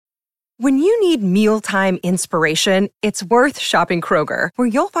When you need mealtime inspiration, it's worth shopping Kroger, where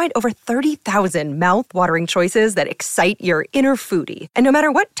you'll find over 30,000 mouth-watering choices that excite your inner foodie. And no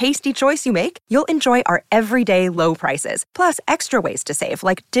matter what tasty choice you make, you'll enjoy our everyday low prices, plus extra ways to save,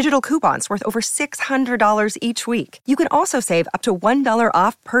 like digital coupons worth over $600 each week. You can also save up to $1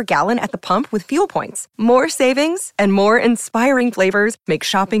 off per gallon at the pump with fuel points. More savings and more inspiring flavors make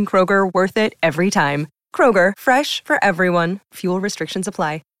shopping Kroger worth it every time. Kroger, fresh for everyone. Fuel restrictions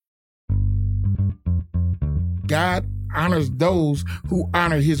apply. God honors those who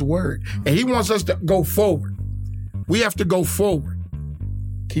honor his word. And he wants us to go forward. We have to go forward.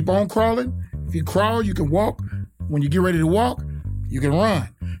 Keep on crawling. If you crawl, you can walk. When you get ready to walk, you can run.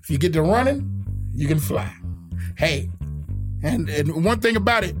 If you get to running, you can fly. Hey, and one thing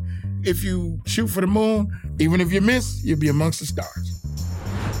about it, if you shoot for the moon, even if you miss, you'll be amongst the stars.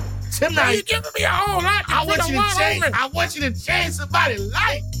 Tonight, you're giving me a whole lot. I want you to change somebody's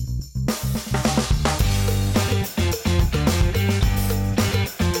life.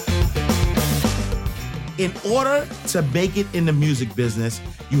 In order to make it in the music business,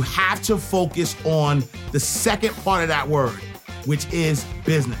 you have to focus on the second part of that word, which is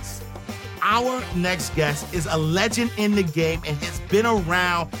business. Our next guest is a legend in the game and has been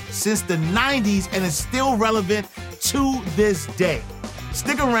around since the 90s and is still relevant to this day.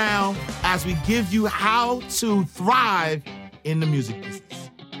 Stick around as we give you how to thrive in the music business.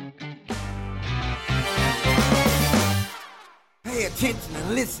 Pay attention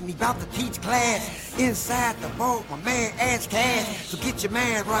and listen, he about to teach class. Inside the vault, my man Ash Cash. So get your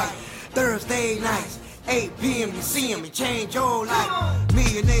man right. Thursday nights, 8 p.m. you see him, he change your life.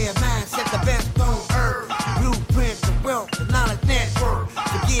 Millionaire mindset, the best on earth. Blueprint, the wealth, the knowledge network.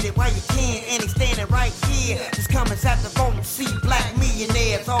 So get it while you can, and he's standing right here. Just come inside the vault and see black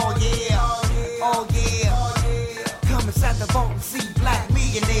millionaires. Oh yeah, oh yeah. Come inside the vault and see black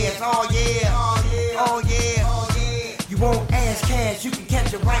millionaires. Oh yeah, oh yeah. You won't ask cash, you can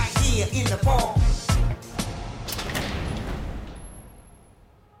catch it right here in the vault.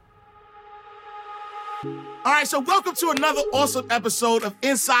 All right, so welcome to another awesome episode of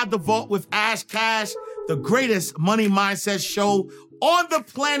Inside the Vault with Ash Cash, the greatest money mindset show on the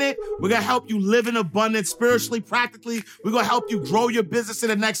planet. We're going to help you live in abundance spiritually, practically. We're going to help you grow your business to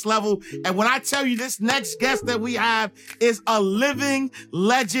the next level. And when I tell you this next guest that we have is a living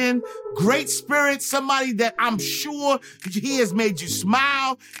legend, great spirit, somebody that I'm sure he has made you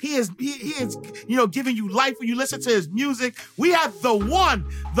smile. He is, giving you life when you listen to his music. We have the one,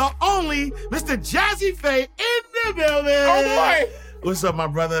 the only, Mr. Jazzy Faye in the building. Oh, boy. What's up, my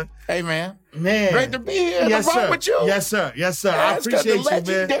brother? Hey, man. Man. Great to be here. Yes, sir. With you. Yes, sir. Yes, sir. Yeah, I appreciate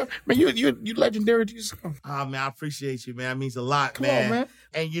you, man. Man, you legendary to yourself. Oh, man, I appreciate you, man. That means a lot, Come man. on, man.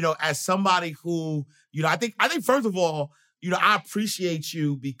 And, as somebody who, I think first of all, I appreciate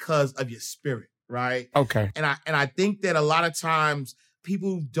you because of your spirit, right? Okay. And I think that a lot of times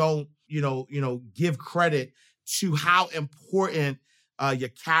people don't, give credit to how important your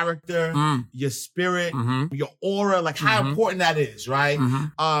character, your spirit, your aura, like how important that is, right?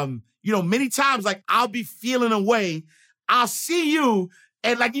 Many times, like I'll be feeling a way, I'll see you,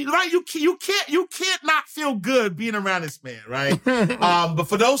 and like you can't not feel good being around this man, right? But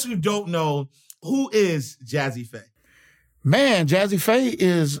for those who don't know, who is Jazzy Faye? Man, Jazzy Faye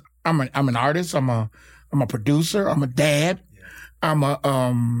is I'm an artist. I'm a producer. I'm a dad. Yeah. I'm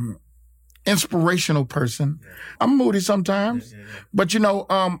a inspirational person. Yeah. I'm moody sometimes, but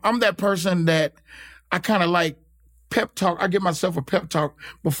I'm that person that I kind of like pep talk. I give myself a pep talk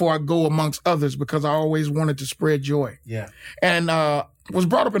before I go amongst others because I always wanted to spread joy. Yeah, and was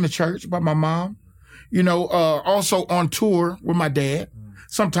brought up in the church by my mom. Also on tour with my dad.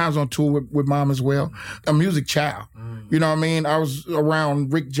 Sometimes on tour with mom as well. A music child. You know what I mean? I was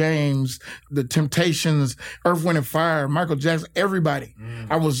around Rick James, The Temptations, Earth, Wind and Fire, Michael Jackson, everybody.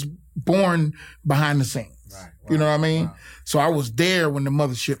 I was born behind the scenes. Right, you know what I mean? Right. So I was there when the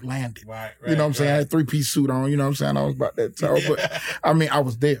mothership landed. Right, you know what I'm saying? I had a 3-piece suit on, you know what I'm saying? I was about that tall, but I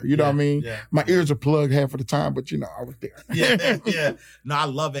was there. You know what I mean? Yeah. My ears are plugged half of the time, but I was there. Yeah. No, I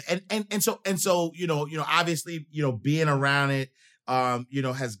love it. And so, obviously, being around it,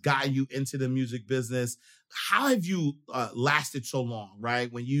 has gotten you into the music business. How have you lasted so long,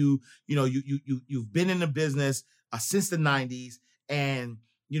 right? When you've been in the business since the 90s, and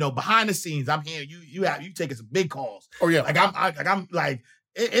behind the scenes, I'm hearing you taking some big calls. Oh yeah, I'm like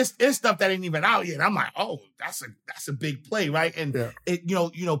it's stuff that ain't even out yet. I'm like, oh, that's a big play, right? And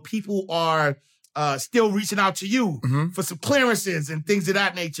people are still reaching out to you for some clearances and things of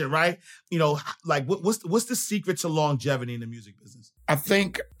that nature, right? Like what's the secret to longevity in the music business? I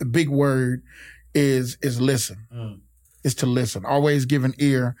think the big word is listen. is to listen. Always give an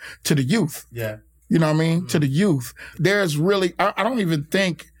ear to the youth. Yeah. You know what I mean? To the youth. There's really, I don't even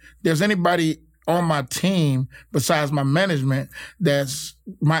think there's anybody on my team besides my management that's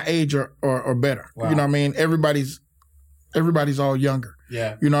my age or better. Wow. You know what I mean? Everybody's all younger.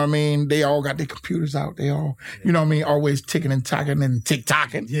 Yeah. You know what I mean? They all got their computers out. They all, you know what I mean? Always ticking and talking and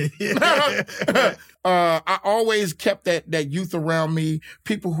tick-tocking. Yeah. I always kept that youth around me,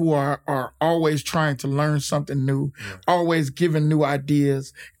 people who are always trying to learn something new, always giving new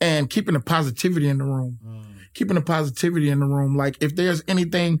ideas, and keeping the positivity in the room. Keeping the positivity in the room. Like, if there's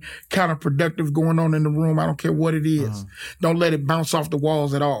anything counterproductive going on in the room, I don't care what it is. Don't let it bounce off the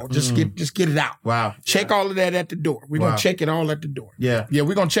walls at all. Just get it out. Wow. Check all of that at the door. We're going to check it all at the door. Yeah. Yeah,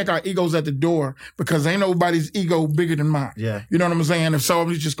 we're going to check our egos at the door because ain't nobody's ego bigger than mine. Yeah. You know what I'm saying? If so,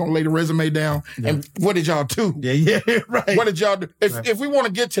 I'm just going to lay the resume down. And what did y'all do? Yeah, right. What did y'all do? If we want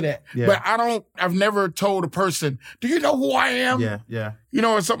to get to that. Yeah. But I've never told a person, do you know who I am? Yeah. You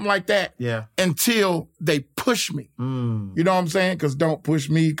know, or something like that. Yeah. Until they push me. You know what I'm saying? Because don't push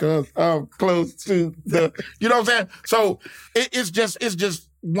me because I'm close to the, you know what I'm saying? So it's just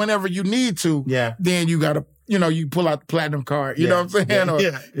whenever you need to, then you got to, you know, you pull out the platinum card, you know what I'm saying? Or,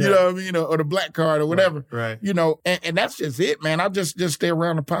 you know what I mean? Or the black card or whatever. Right. You know, and that's just it, man. I just stay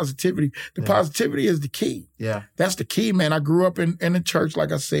around the positivity. The positivity is the key. Yeah. That's the key, man. I grew up in the church,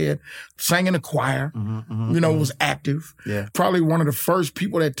 like I said, sang in the choir, you know, was active. Yeah. Probably one of the first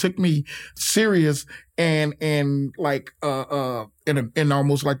people that took me serious and like, in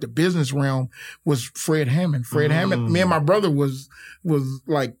almost like the business realm was Fred Hammond. Fred Hammond, me and my brother was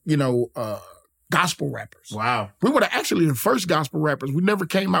like, you know, gospel rappers. Wow. We were actually the first gospel rappers. We never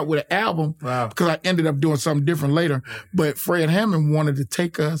came out with an album because I ended up doing something different later. But Fred Hammond wanted to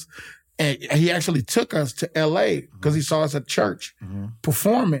take us, and he actually took us to L.A. because he saw us at church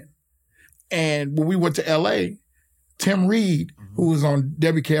performing. And when we went to L.A., Tim Reed, who was on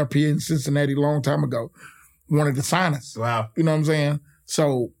WKRP in Cincinnati a long time ago, wanted to sign us. Wow. You know what I'm saying?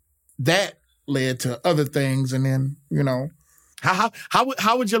 So that led to other things, and then, you know.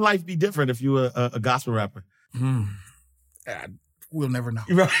 How would your life be different if you were a gospel rapper? We'll never know.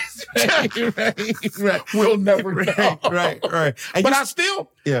 Right. We'll never know. Right. But I still,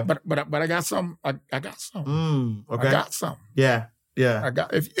 yeah. But I got some. I got some. Okay. I got some. Yeah. I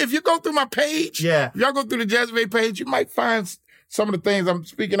got. If you go through my page, if y'all go through the Jazzy Bay page, you might find some of the things I'm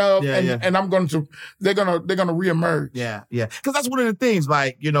speaking of, and I'm going to, they're gonna reemerge. Yeah. Because that's one of the things,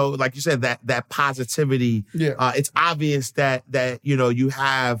 like, you know, like you said, that positivity. Yeah. It's obvious that you know you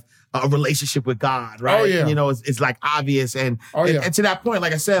have a relationship with God, right? Oh yeah. You know, it's like obvious, and to that point,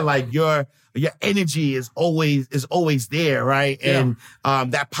 like I said, like your energy is always there, right? Yeah.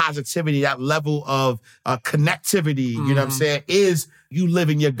 And that positivity, that level of connectivity, you know what I'm saying, is you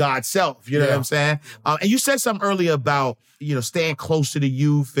living your God self. You know what I'm saying? And you said something earlier about, you know, staying close to the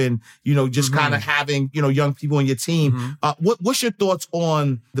youth and, you know, just kind of having, you know, young people on your team. What's your thoughts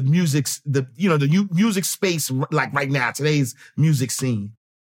on the music space, like right now, today's music scene?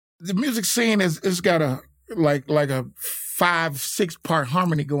 The music scene it's got a like a 5-6 part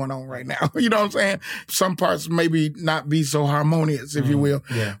harmony going on right now. You know what I'm saying? Some parts maybe not be so harmonious, if you will.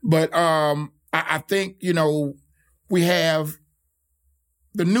 Yeah. But I think, you know, we have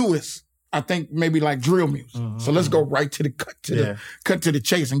the newest, I think maybe like drill music. So let's go right to the cut to the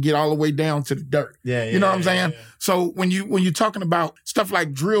chase and get all the way down to the dirt. You know what I'm saying? So when you're talking about stuff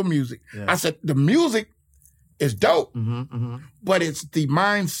like drill music, I said the music is dope, but it's the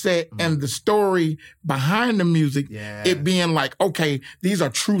mindset and the story behind the music. It being like, okay, these are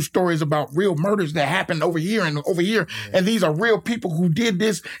true stories about real murders that happened over here and over here. And these are real people who did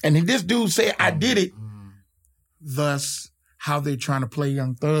this. And this dude said, I did it. Thus, how they're trying to play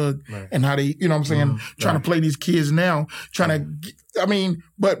Young Thug and how they, you know what I'm saying, trying to play these kids now,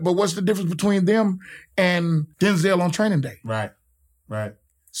 but what's the difference between them and Denzel on Training Day? Right.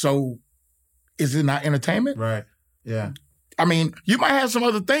 So, is it not entertainment? Right. Yeah. I mean, you might have some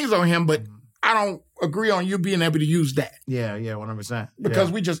other things on him, but I don't agree on you being able to use that. Yeah, 100%. Because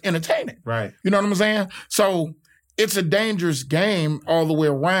we just entertain it. Right. You know what I'm saying? So it's a dangerous game all the way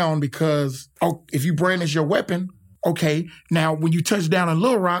around because if you brandish your weapon, okay, now when you touch down in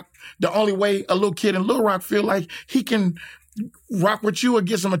Little Rock, the only way a little kid in Little Rock feel like he can rock with you or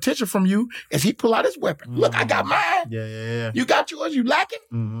get some attention from you is he pull out his weapon. Look, I got mine. Yeah. You got yours, you lacking?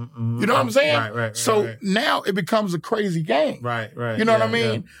 You know what I'm saying? Right. So now it becomes a crazy game. Right. You know what I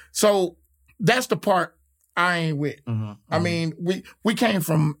mean? So that's the part I ain't with. I mean, we came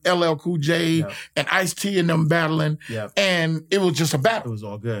from LL Cool J and Ice-T and them battling, and it was just a battle. It was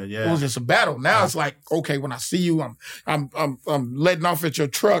all good, yeah. It was just a battle. Now it's like, okay, when I see you, I'm letting off at your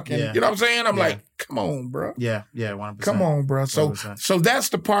truck, and you know what I'm saying? I'm like, come on, bro. Yeah, 100%. Come on, bro. So 100%. that's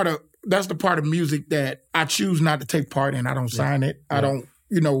the part of music that I choose not to take part in. I don't sign it. I don't,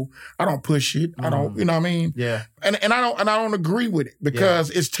 I don't push it. I don't, you know what I mean? Yeah. And I don't agree with it because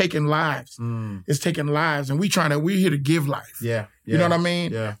it's taking lives. It's taking lives, and we're here to give life. Yeah. You know what I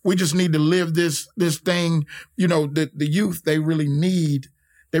mean? Yeah. We just need to live this thing. The youth, they really need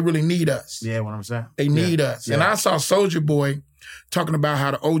us. Yeah, 100%. They need us. Yeah. And I saw Soulja Boy talking about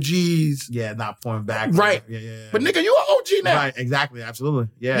how the OGs. Yeah, not pointing back. Right. Yeah. But nigga, you an OG now. Right, exactly. Absolutely.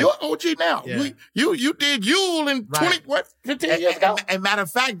 Yeah. You're an OG now. Yeah. You did Yule in 15 years ago? And matter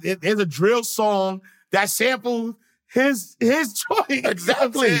of fact, there's a drill song that sampled his choice.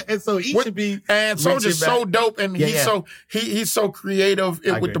 Exactly. And so he should be. And Soulja's so dope, and he's so creative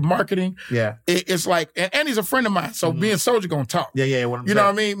with the marketing. Yeah. It's like, and he's a friend of mine, so me and Soulja gonna talk. Yeah. You know what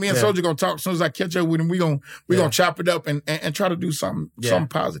I mean? Me and Soulja gonna talk. As soon as I catch up with him, we gonna chop it up and try to do something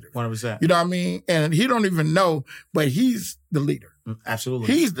positive. 100%. You know what I mean? And he don't even know, but he's the leader. Absolutely.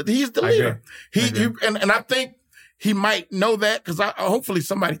 He's the leader. And I think he might know that because hopefully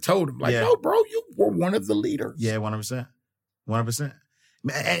somebody told him, like, no, bro, you were one of the leaders. Yeah, 100%. 100%.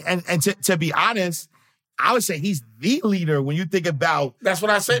 And to be honest, I would say he's the leader when you think about. That's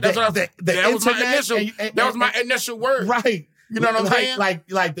what I said. That's what I said. That was my initial word. Right. You know what I'm saying?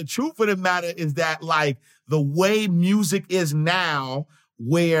 Like the truth of the matter is that like the way music is now,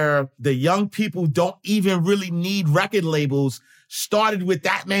 where the young people don't even really need record labels, started with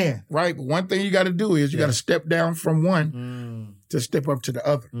that man. Right. But one thing you got to do is you got to step down from one to step up to the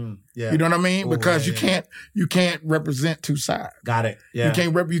other. You know what I mean? Because you can't represent two sides. Got it. Yeah. You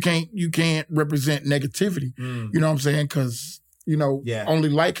can't represent negativity. You know what I'm saying? Because only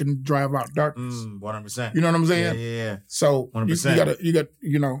light can drive out darkness. 100%. You know what I'm saying? Yeah. So 100%. you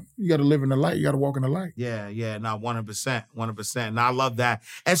got to live in the light. You got to walk in the light. Yeah. No, 100%. 100%. And I love that.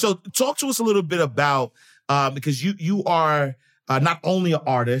 And so talk to us a little bit about because you are not only an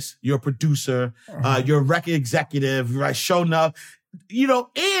artist, you're a producer, you're a record executive, right? Showing up,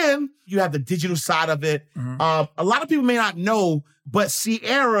 and you have the digital side of it. A lot of people may not know, but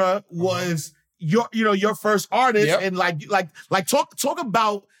Ciara was your first artist, and talk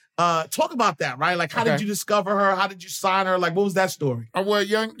about that, right? Like, how did you discover her? How did you sign her? Like, what was that story? Well,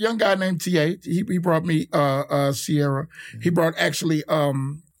 young guy named T.A. He brought me Ciara. He brought actually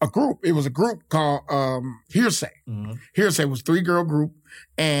a group. It was a group called Hearsay. Hearsay was 3-girl group,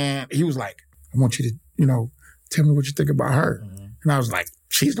 and he was like, I want you to, tell me what you think about her. And I was like,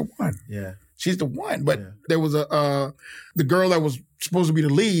 she's the one. Yeah. She's the one. But there was the girl that was supposed to be the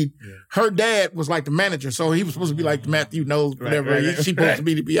lead. Her dad was like the manager. So he was supposed to be like Matthew Knowles, whatever. She's supposed to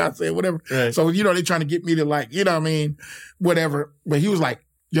be the Beyonce, whatever. Right. So, they trying to get me to like, you know what I mean? Whatever. But he was like,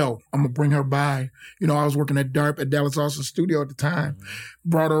 yo, I'm going to bring her by. I was working at DARP at Dallas Austin Studio at the time.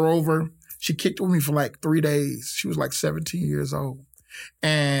 Brought her over. She kicked with me for like 3 days. She was like 17 years old.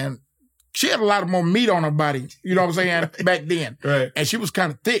 And she had a lot of more meat on her body, you know what I'm saying, back then. Right. And she was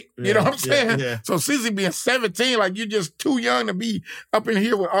kind of thick, you know what I'm saying? Yeah. So Cece being 17, like, you're just too young to be up in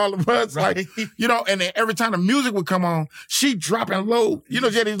here with all of us. Right. Like, and then every time the music would come on, she dropping low. She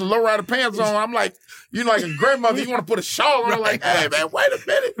had these low rider pants on. I'm like, like a grandmother, you want to put a shawl on. Like, hey, man, wait a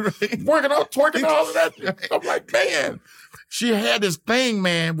minute. Working on, twerking, all of that. I'm like, man. She had this thing,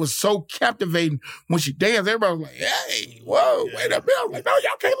 man, was so captivating when she danced. Everybody was like, hey, whoa, wait a minute. I was like, no,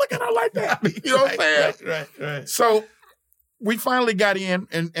 y'all can't look at her like that. You know what I'm saying? Right. So we finally got in,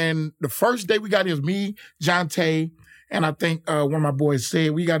 and the first day we got in was me, Jonte, and I think one of my boys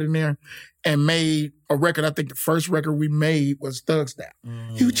said, we got in there and made a record. I think the first record we made was Thug Style.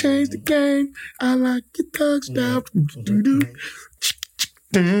 You changed the game. I like your Thug Style.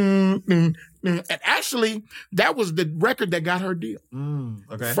 And actually, that was the record that got her deal.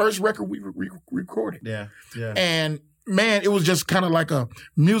 Okay. First record we recorded. Yeah. And man, it was just kind of like a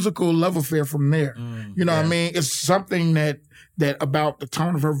musical love affair from there. You know what I mean? It's something that about the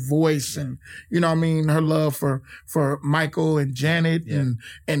tone of her voice and, her love for Michael and Janet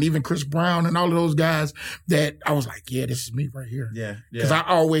and even Chris Brown and all of those guys that I was like, yeah, this is me right here. Yeah. Because I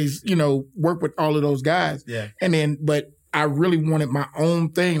always, work with all of those guys. Yeah. And then, but I really wanted my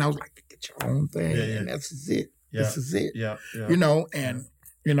own thing. I was like, get your own thing. And this is it. Yeah. This is it. Yeah. And,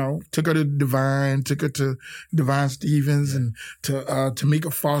 took her to Divine, took her to Divine Stevens and to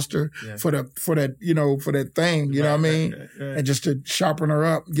Tamika Foster for that thing, you know what I mean? Right. And just to sharpen her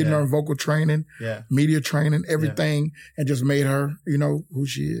up, getting her in vocal training, media training, everything, and just made her, who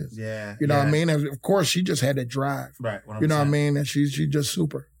she is. Yeah. You know what I mean? And of course, she just had that drive. Right. 100%. You know what I mean? And she's just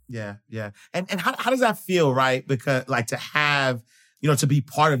super. Yeah. And how does that feel, right? Because like to have to be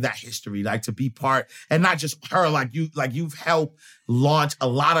part of that history, like to be part, and not just her, you've helped launch a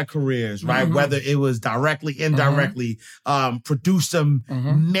lot of careers, right? Mm-hmm. Whether it was directly, indirectly, produce some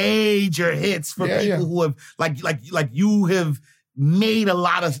major hits for people who have, like you have made a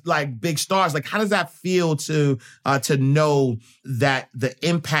lot of like big stars. Like, how does that feel to know that the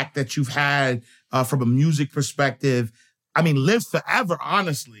impact that you've had from a music perspective, I mean, lives forever,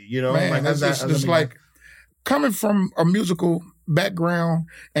 honestly, Man, it's like coming from a musical background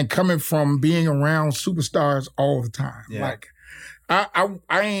and coming from being around superstars all the time. Yeah. Like,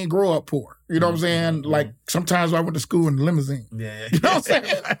 I ain't grow up poor. You know what I'm saying? Like, sometimes I went to school in a limousine. Yeah. You know what I'm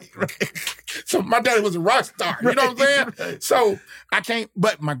saying? Right. So my daddy was a rock star. You know what I'm saying? So I can't,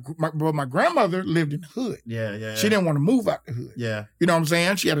 but my grandmother lived in the hood. Yeah. She didn't want to move out the hood. Yeah. You know what I'm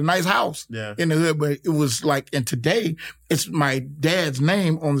saying? She had a nice house in the hood, but it was like, and today it's my dad's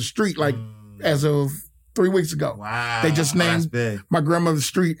name on the street, like as of 3 weeks ago. Wow. They just named my grandmother's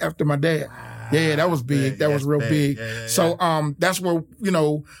street after my dad. Wow. Yeah, that was big. That was real big. Yeah. So that's where,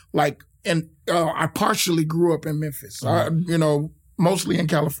 and I partially grew up in Memphis. Mostly in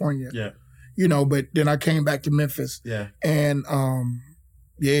California. Yeah. But then I came back to Memphis. Yeah. And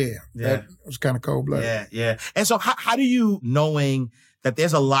that was kind of cold-blooded. Yeah. And so how do you, knowing that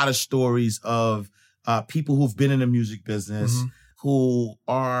there's a lot of stories of people who've been in the music business who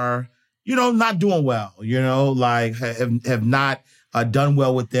are, not doing well, like have not done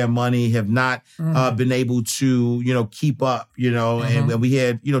well with their money, have not been able to, keep up, and we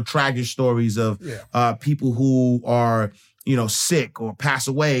had, tragic stories of people who are, sick or pass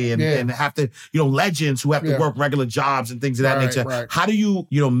away and have to, legends who have to work regular jobs and things of that nature. Right. How do you,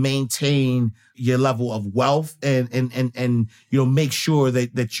 maintain your level of wealth and make sure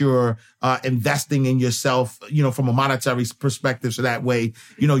that you're investing in yourself, from a monetary perspective, so that way,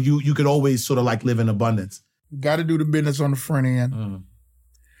 you could always sort of like live in abundance? Got to do the business on the front end.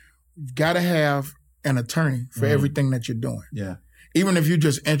 You've got to have an attorney for everything that you're doing. Yeah. Even if you're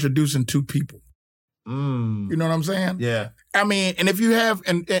just introducing two people. You know what I'm saying? Yeah. I mean, and if you have,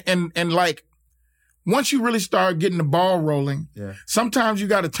 and like, once you really start getting the ball rolling, sometimes you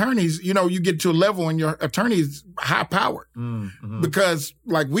got attorneys, you get to a level and your attorney is high powered. Because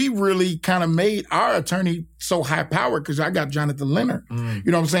like we really kind of made our attorney so high powered because I got Jonathan Leonard. You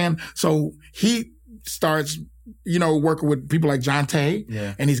know what I'm saying? So he starts, working with people like John Tay,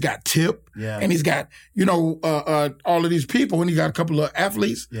 and he's got Tip, and he's got, all of these people, and he got a couple of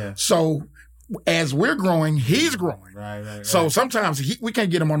athletes. So as we're growing, he's growing. Right. So sometimes we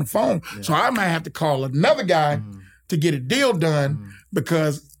can't get him on the phone. So I might have to call another guy to get a deal done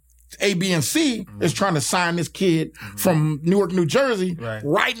because A, B, and C is trying to sign this kid from Newark, New Jersey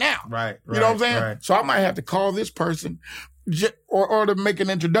right now. Right. You know what I'm saying? Right. So I might have to call this person or to make an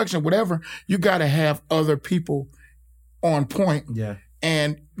introduction, whatever. You got to have other people on point. Yeah.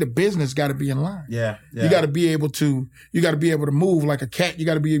 And the business got to be in line. Yeah. You got to be able to move like a cat. You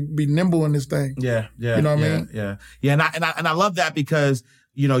got to be nimble in this thing. Yeah. You know what I mean? Yeah. And I love that because,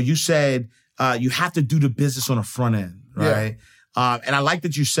 you said, you have to do the business on the front end, right? And I like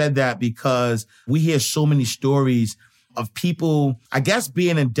that you said that because we hear so many stories of people, I guess,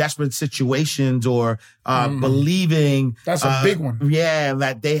 being in desperate situations or believing that's a big one. Yeah,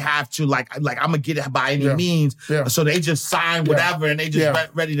 that they have to like I'm gonna get it by any means. Yeah. So they just sign whatever and they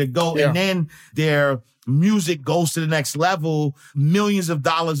just ready to go. And then their music goes to the next level. Millions of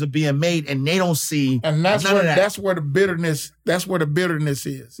dollars are being made, and they don't see. And that's where the bitterness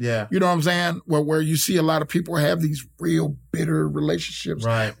is. Yeah. You know what I'm saying? Where you see a lot of people have these real bitter relationships,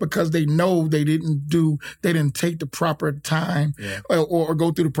 right? Because they know they didn't take the proper time, or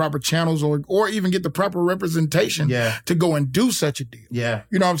go through the proper channels, or even get the proper representation, to go and do such a deal. Yeah.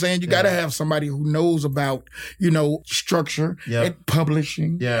 You know what I'm saying? You got to have somebody who knows about, structure and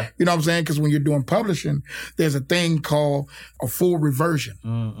publishing. Yeah. You know what I'm saying? Because when you're doing publishing, there's a thing called a full reversion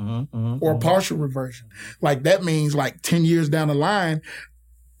or a partial reversion. Like that means like 10 years down the line,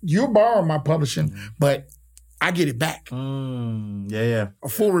 you'll borrow my publishing, but I get it back. A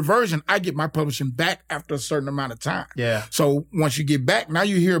full reversion, I get my publishing back after a certain amount of time. Yeah. So once you get back, now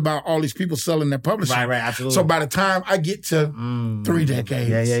you hear about all these people selling their publishing. Right, absolutely. So by the time I get to 3 decades.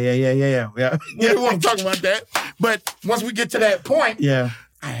 Yeah. We don't want to talk about that. But once we get to that point,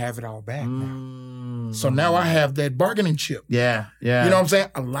 I have it all back now. So now I have that bargaining chip. Yeah. You know what I'm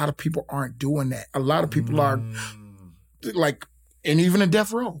saying? A lot of people aren't doing that. A lot of people are like, and even in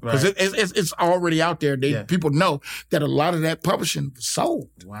death row, because it's already out there. People know that a lot of that publishing was sold.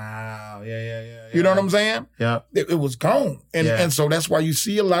 Wow. Yeah. You know what I'm saying? Yeah. It was gone. And so that's why you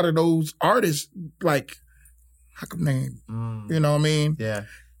see a lot of those artists, like, how come they, you know what I mean? Yeah.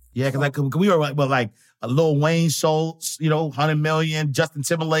 Yeah, because we were like a Lil Wayne sold, 100 million. Justin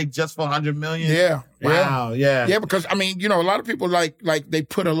Timberlake just for 100 million. Yeah. Wow. Yeah. Yeah, because I mean, a lot of people like they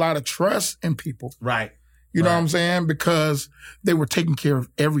put a lot of trust in people. Right. You know what I'm saying? Because they were taking care of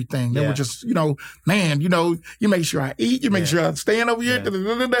everything. They were just, man, you make sure I eat, you make sure I'm staying over here.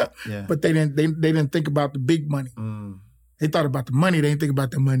 Yeah. But they didn't think about the big money. They thought about the money. They didn't think about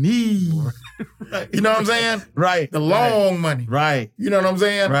the money. Right. You know what I'm saying? Right. The long money. Right. You know what I'm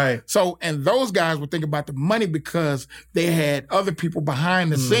saying? Right. So, and those guys would think about the money because they had other people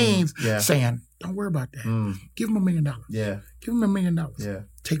behind the scenes saying, don't worry about that. Give them $1 million. Yeah. Give them $1 million. Yeah.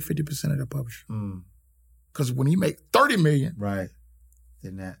 Take 50% of the publisher. Because when you make $30 million, right.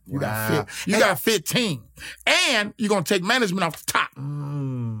 Then that you got 15. And you're gonna take management off the top.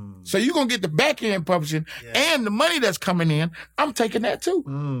 So you're gonna get the back end publishing and the money that's coming in, I'm taking that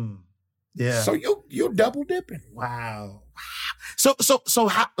too. Yeah. So you're double dipping. Wow. So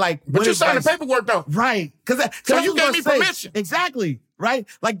how, like, but you signed the paperwork though. Right. So you gave me permission. Exactly. Right?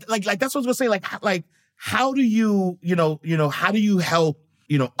 Like that's what I was gonna say. Like how do you, how do you help,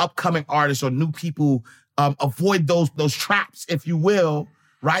 upcoming artists or new people avoid those traps, if you will,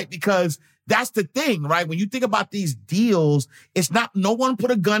 right? Because that's the thing, right? When you think about these deals, it's not, no one put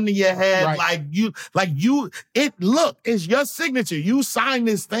a gun to your head. Right. It's your signature. You signed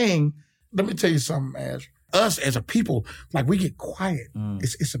this thing. Let me tell you something, Ash. Us as a people, like, we get quiet.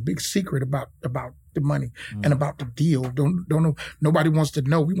 It's a big secret about the money and about the deal. Don't know. Nobody wants to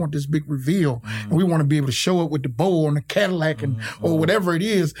know. We want this big reveal, and we want to be able to show up with the bow on the Cadillac or whatever it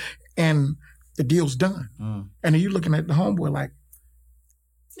is, and the deal's done. And then you looking at the homeboy like,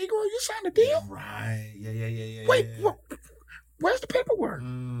 Negro, you signed the deal? Right. Yeah. Wait, where's the paperwork?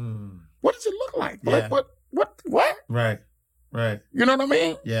 What does it look like? Yeah. What? Right. You know what I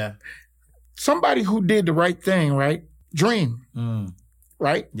mean? Yeah. Somebody who did the right thing, right? Dream.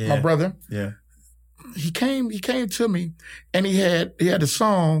 Right? Yeah. My brother. Yeah. He came to me and he had a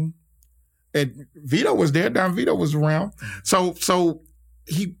song, and Vito was there. Don Vito was around. So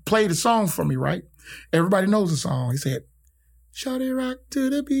he played a song for me, right? Everybody knows the song. He said, "Shawty rock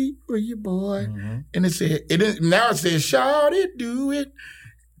to the beat for your boy." And now it says, "Shawty do it."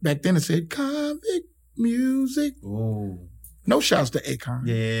 Back then it said, "Convict music." Ooh. No shouts to Akon.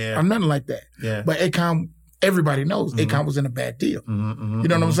 Yeah. Or nothing like that. Yeah. But Akon, everybody knows Akon was in a bad deal. You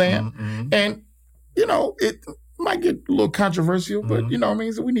know what I'm saying? And, it might get a little controversial, but you know what I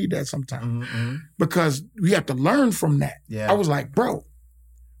mean? So we need that sometime. Because we have to learn from that. Yeah. I was like, bro,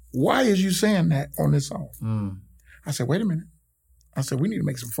 why is you saying that on this song? I said, wait a minute. I said, we need to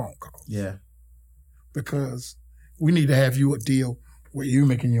make some phone calls. Yeah. Because we need to have you a deal where you're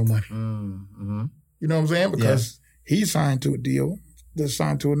making your money. You know what I'm saying? Because he signed to a deal, they're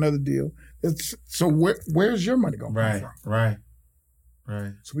signed to another deal. So where's your money going to come from? Right.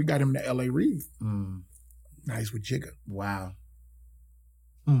 So we got him to L.A. Reid. Now he's with Jigga. Wow.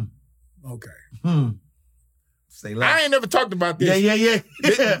 Okay. Say less. I ain't never talked about this. Yeah.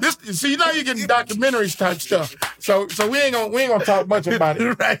 This, you're getting documentaries type stuff. So we ain't gonna talk much about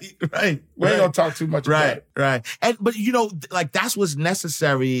it. Right. We ain't gonna talk too much about it. Right. But that's what's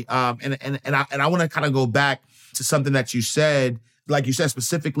necessary. And I want to kind of go back to something that you said, like you said,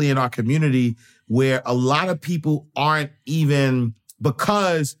 specifically in our community, where a lot of people aren't even,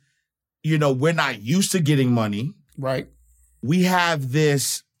 because, we're not used to getting money. Right. We have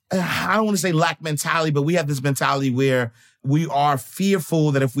this, I don't want to say lack mentality, but we have this mentality where we are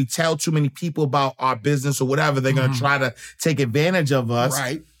fearful that if we tell too many people about our business or whatever, they're going to try to take advantage of us.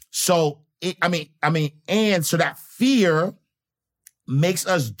 Right. So, and so that fear makes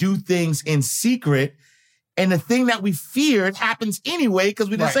us do things in secret. And the thing that we feared happens anyway because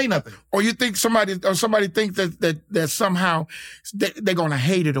we didn't say nothing. Or you think somebody thinks that somehow they're going to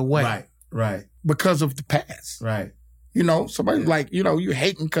hate it away. Right. Because of the past. Right. Somebody's like, you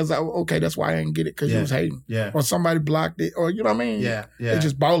hating because, okay, that's why I didn't get it, because you was hating. Yeah. Or somebody blocked it, or you know what I mean? Yeah. They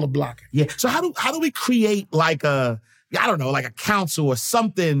just baller block it. Yeah. So how do we create like a council or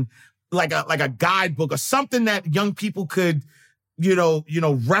something, like a guidebook or something that young people could,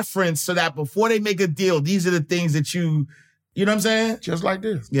 reference, so that before they make a deal, these are the things that you know what I'm saying? Just like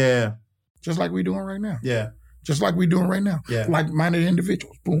this. Yeah. Just like we're doing right now. Yeah. Just like we're doing right now. Yeah. Like-minded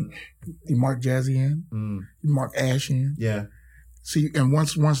individuals. Boom. You mark Jazzy in. You mark Ash in. Yeah. See, and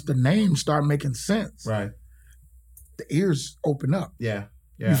once the names start making sense, right, the ears open up. Yeah.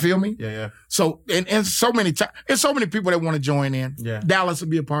 You feel me? Yeah. So, and so many times, there's so many people that want to join in. Yeah. Dallas will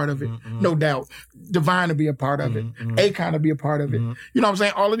be a part of it. No doubt. Divine will be a part of it. Akon will be a part of it. You know what I'm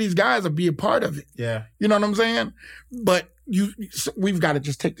saying? All of these guys will be a part of it. Yeah. You know what I'm saying? But we've got to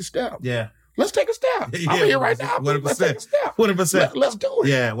just take the step. Yeah. Let's take a step. I'm here right now. 100%. Let's take a step. 100%. Let's do it.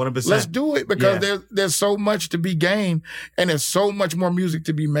 Yeah, 100%. Let's do it because there's so much to be gained and there's so much more music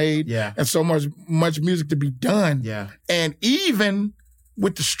to be made and so much music to be done. Yeah. And even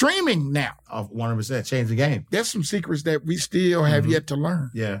with the streaming now. 100%. Change the game. There's some secrets that we still have yet to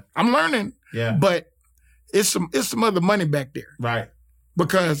learn. Yeah. I'm learning. Yeah. But it's some other money back there. Right.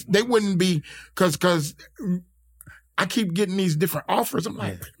 Because they wouldn't be, because I keep getting these different offers. I'm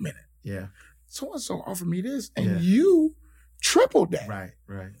like, wait a minute. Yeah. So-and-so offered me this, and you tripled that. Right,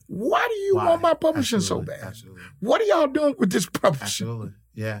 right. Why do you want my publishing so bad? Absolutely. What are y'all doing with this publishing? Absolutely.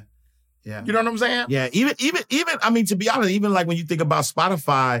 Yeah. Yeah. You know what I'm saying? Yeah. Even, I mean, to be honest, even like when you think about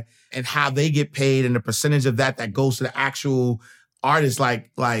Spotify and how they get paid and the percentage of that goes to the actual artist, like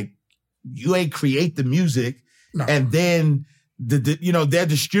you ain't create the music and then they're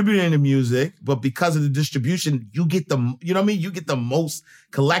distributing the music, but because of the distribution, you get the, you know what I mean? You get the most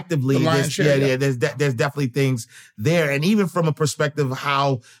collectively. There's definitely things there. And even from a perspective of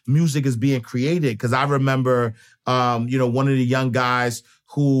how music is being created, because I remember, one of the young guys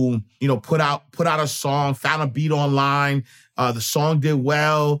who, put out a song, found a beat online. The song did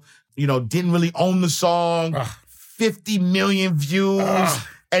well, didn't really own the song, 50 million views.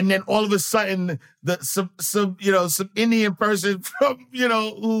 And then all of a sudden, some Indian person from,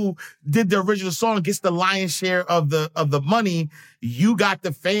 who did the original song gets the lion's share of the money. You got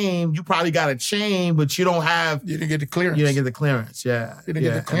the fame. You probably got a chain, but you didn't get the clearance. You didn't get the clearance. Yeah. You didn't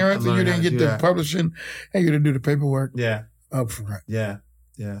get the clearance and you didn't get the publishing and you didn't do the paperwork. Yeah. Up front. Yeah.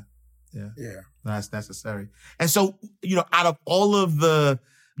 That's necessary. And so, out of all of the,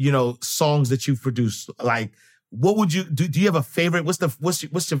 songs that you've produced, like, what would you do? Do you have a favorite? What's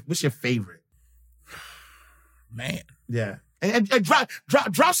your favorite? Man. Yeah. And drop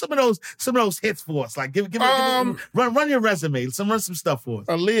some of those hits for us. Like run your resume. Run some stuff for us.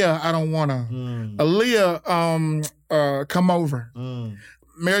 Aaliyah, I don't wanna. Aaliyah, Come Over.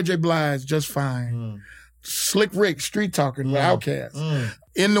 Mary J. Blige, Just Fine. Slick Rick, Street Talking with Outkast.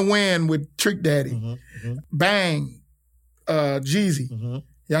 In the Wind with Trick Daddy. Bang, Jeezy.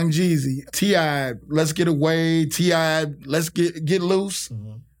 Young Jeezy, T.I., Let's Get Away, T.I., Let's Get Loose,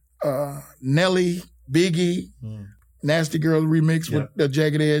 Nelly, Biggie, Nasty Girl remix with the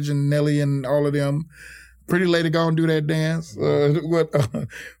Jagged Edge and Nelly and all of them. Pretty Lady Gonna Do That Dance.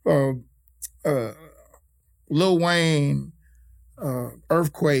 Lil Wayne,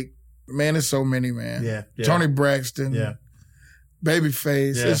 Earthquake. Man, there's so many, man. Yeah. Tony Braxton. Yeah.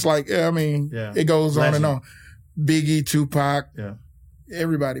 Babyface. Yeah. It's like, it goes Legend. on and on. Biggie, Tupac. Yeah.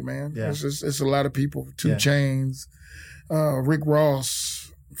 Everybody, man. Yeah. It's a lot of people. 2 Chainz, Rick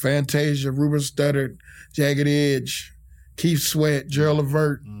Ross, Fantasia, Ruben Studdard, Jagged Edge, Keith Sweat, Gerald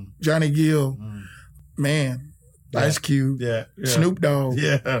Levert, Johnny Gill, man, Ice Cube, Snoop Dogg,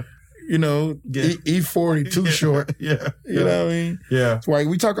 E40, Too Short. You know what I mean? Yeah. That's why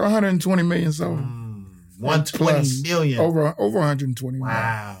we talk 120 million sold. 120 million. Over 120 million.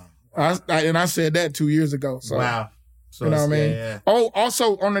 Wow. I said that 2 years ago. So. Wow. So you know what I mean? Yeah. Oh,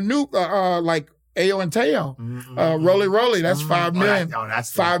 also on the new, like Ayo and Teo, Rolly Rolly, that's 5 million. That's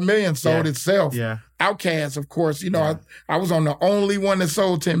 5 million sold itself. Yeah. Outkast, of course, I was on the only one that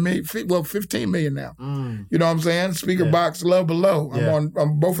sold 10 million, 15 million now. You know what I'm saying? Speaker Box, Love Below. I'm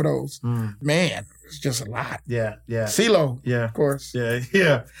on both of those. Man, it's just a lot. Yeah. CeeLo, of course.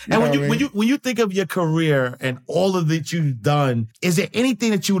 Yeah. And when you think of your career and all of that you've done, is there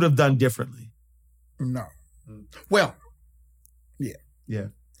anything that you would have done differently? No. Well, yeah.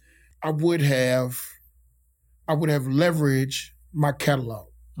 I would have leveraged my catalog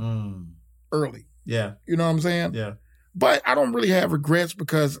early. Yeah. You know what I'm saying? Yeah. But I don't really have regrets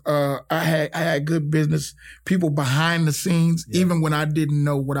because I had good business people behind the scenes, even when I didn't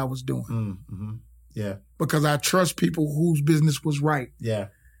know what I was doing. Yeah. Because I trust people whose business was right. Yeah.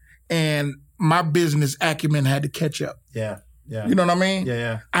 And my business acumen had to catch up. Yeah. You know what I mean?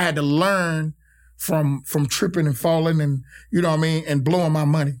 Yeah. I had to learn from tripping and falling and, you know what I mean, and blowing my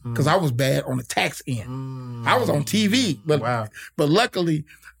money. Because I was bad on the tax end. I was on TV, but luckily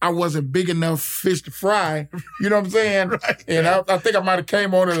I wasn't big enough fish to fry. You know what I'm saying? Right. And I think I might have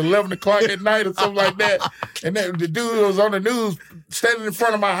came on at 11 o'clock at night or something like that. And then the dude was on the news standing in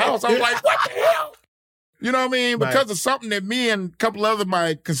front of my house. I was like, what the hell? You know what I mean? Because of something that me and a couple other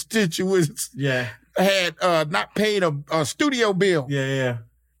my constituents had not paid a studio bill. Yeah.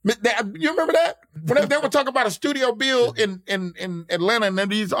 You remember that? When they were talking about a studio bill in Atlanta, and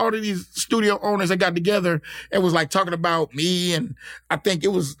then all of these studio owners that got together and was like talking about me, and I think it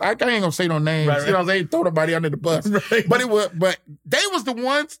was, I ain't gonna say no names, Right. you know, they throw nobody under the bus, Right. but they was the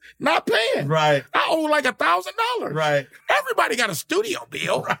ones not paying. Right. I owe like $1,000. Right. Everybody got a studio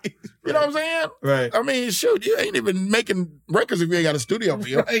bill. Right. You know what I'm saying? Right. I mean, shoot, you ain't even making records if you ain't got a studio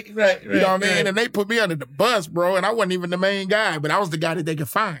bill. Right. You know what I mean? Right. And they put me under the bus, bro, and I wasn't even the main guy, but I was the guy that they could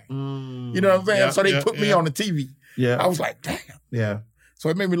find. You know what I'm saying? Yeah, So they yeah, put me yeah. on the TV. Yeah. I was like, damn. Yeah. So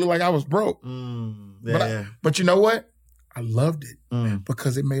it made me look like I was broke. Yeah. But you know what? I loved it Mm.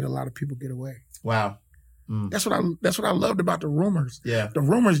 because it made a lot of people get away. Wow. That's what I loved about the rumors. Yeah. The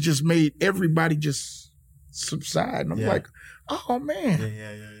rumors just made everybody just subside. And I'm Yeah. like, oh man,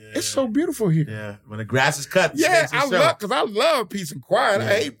 Yeah. it's so beautiful here. Yeah. When the grass is cut. Yeah, it's a show. I love peace and quiet. Yeah.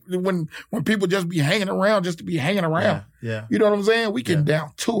 I hate when people just be hanging around just to be hanging around. Yeah. You know what I'm saying? We getting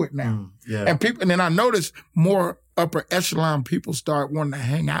down to it now. Yeah. And then I noticed more upper echelon people start wanting to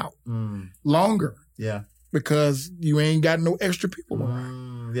hang out longer Yeah. because you ain't got no extra people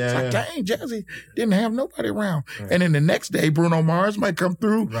around. Yeah. It's like, dang, Jazzy didn't have nobody around. Right. And then the next day, Bruno Mars might come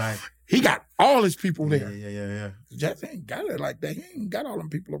through. Right. He got all his people there. Yeah. Jazzy ain't got it like that. He ain't got all them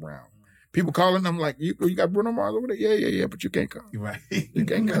people around. People calling them like, you got Bruno Mars over there? Yeah, but you can't come. You're right. You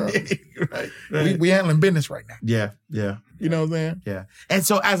can't come. Right. We handling business right now. Yeah. You know what I'm saying? Yeah. And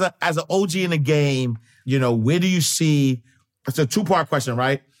so as an OG in the game, you know, where do you see, it's a two-part question,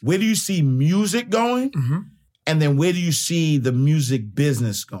 right? Where do you see music going? Mm-hmm. And then where do you see the music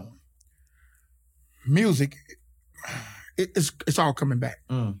business going? Music, it's all coming back.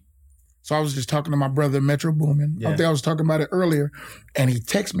 Mm. So I was just talking to my brother, Metro Boomin. Yeah. I think I was talking about it earlier. And he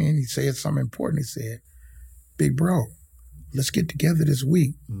texted me and he said something important. He said, big bro, let's get together this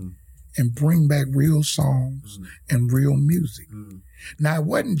week and bring back real songs and real music. Now, it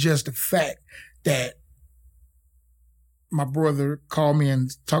wasn't just the fact that my brother called me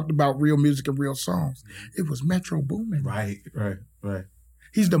and talked about real music and real songs. It was Metro Boomin. Right.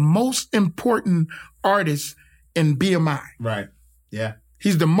 He's the most important artist in BMI. Right. Yeah.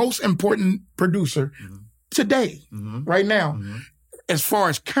 He's the most important producer today, right now, as far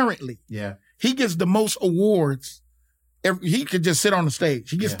as currently. Yeah. He gets the most awards. He could just sit on the stage.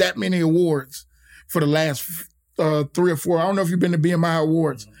 He gets that many awards for the last 3 or 4. I don't know if you've been to BMI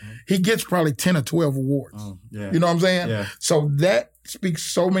Awards. He gets probably 10 or 12 awards. Yeah. You know what I'm saying? Yeah. So that speaks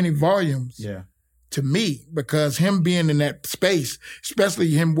so many volumes to me because him being in that space,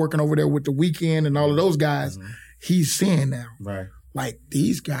 especially him working over there with The Weeknd and all of those guys, he's seeing now. Right. Like,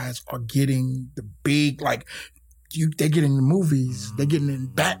 these guys are getting the big, like, they get in the movies, they getting in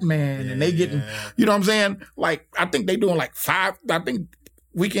Batman, and they getting, you know what I'm saying? Like, I think they doing like 5, I think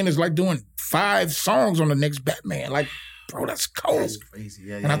Weeknd is like doing 5 songs on the next Batman. Like, bro, that's cold. That's crazy.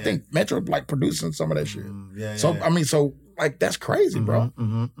 Yeah. And I think Metro like producing some of that shit. Yeah. So, I mean, so, like, that's crazy, bro.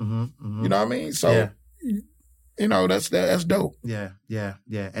 You know what I mean? So, you know, that's dope. Yeah.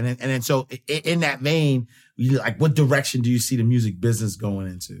 And then so in that vein, like, what direction do you see the music business going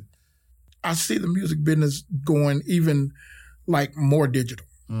into? I see the music business going even like more digital,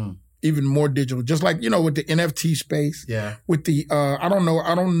 even more digital. Just like, you know, with the NFT space, with the, I don't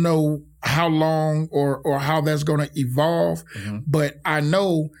know how long or how that's going to evolve, but I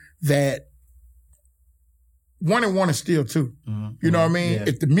know that 1 and 1 is still 2. You know what I mean? Yeah.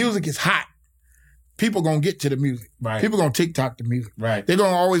 If the music is hot, people gonna get to the music. Right. People gonna TikTok the music. Right. They're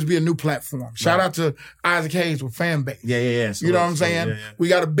gonna always be a new platform. Shout out to Isaac Hayes with Fanbase. Yeah. You know what I'm saying? We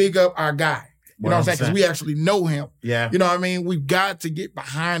got to big up our guy. You know what I'm saying? Because we actually know him. Yeah. You know what I mean? We've got to get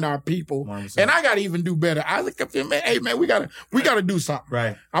behind our people. 100%. And I got to even do better. Isaac, hey man, we gotta do something.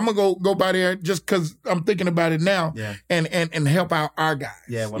 Right. I'm gonna go by there just because I'm thinking about it now. Yeah. And help out our guys.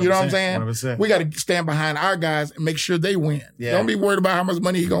 Yeah, 100%, you know what I'm saying? 100%. We got to stand behind our guys and make sure they win. Yeah. Don't be worried about how much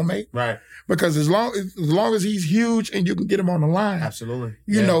money he gonna make. Right. Because as long as he's huge and you can get him on the line, Absolutely.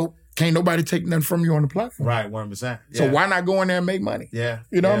 you know, can't nobody take nothing from you on the platform. Right. 100%. So why not go in there and make money? Yeah.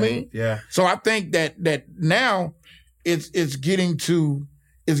 You know what I mean? Yeah. So I think that now it's getting to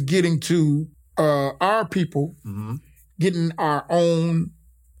our people getting our own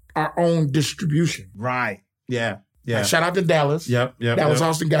distribution. Right. Yeah. Yeah. Like, shout out to Dallas. Yep. Dallas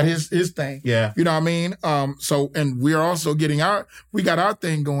Austin got his thing. Yeah. You know what I mean? So, and we're also getting we got our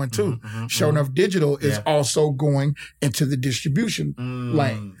thing going too. Show Enough Digital is also going into the distribution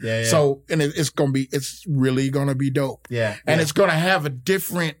lane. Yeah. So, and it's really gonna be dope. Yeah. And it's gonna have a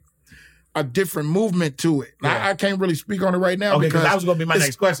different movement to it. Yeah. I can't really speak on it right now Okay, because that was going to be my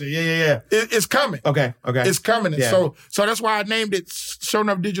next question. Yeah. it's coming. Okay. It's coming. And Yeah. so that's why I named it Show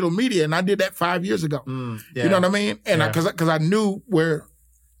Enough Digital Media, and I did that 5 years ago. Yeah. You know what I mean? And Yeah. because I knew where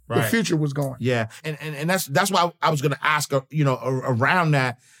the future was going. Yeah. And that's why I was going to ask, around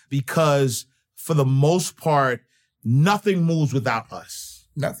that, because for the most part, nothing moves without us.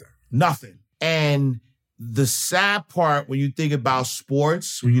 Nothing. And the sad part, when you think about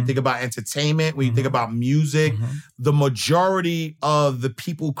sports, when you think about entertainment, when you think about music, the majority of the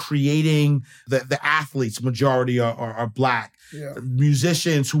people creating the athletes, majority are Black. Yeah.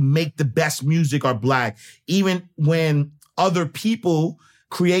 Musicians who make the best music are Black. Even when other people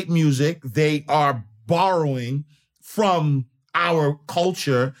create music, they are borrowing from our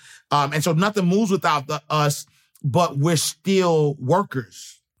culture. And so nothing moves without us, but we're still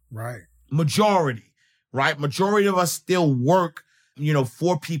workers. Right. Majority, right? Majority of us still work,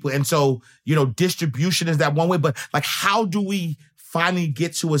 for people. And so, distribution is that one way. But like, how do we finally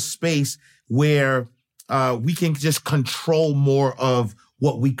get to a space where we can just control more of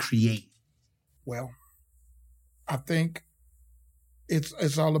what we create? Well, I think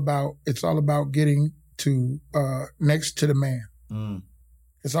it's all about getting to next to the man.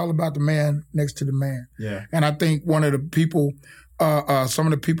 It's all about the man next to the man. Yeah. And I think one of the people, some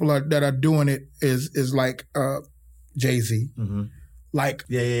of the people that are doing it is like Jay-Z, like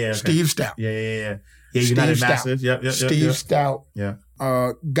Steve Stout. Yeah. United Massive. Yep. Steve Stout. Yeah.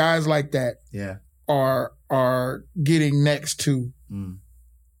 Guys like that. Yeah. Are getting next to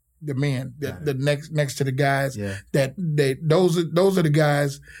the men, the next to the guys that those are the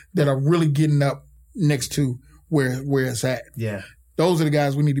guys that are really getting up next to where it's at. Yeah. Those are the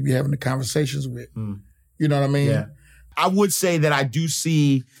guys we need to be having the conversations with. You know what I mean? Yeah. I would say that I do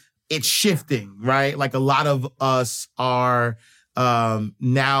see it shifting, right? Like a lot of us are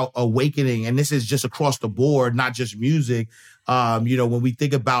now awakening, and this is just across the board, not just music. When we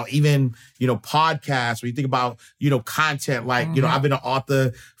think about even, podcasts, when you think about, content, like, I've been an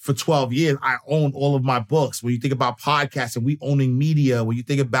author for 12 years. I own all of my books. When you think about podcasts and we owning media, when you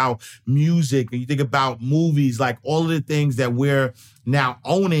think about music, when you think about movies, like all of the things that we're now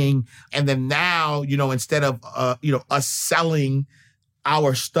owning. And then now, instead of, us selling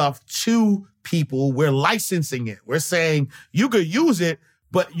our stuff to people, we're licensing it. We're saying you could use it,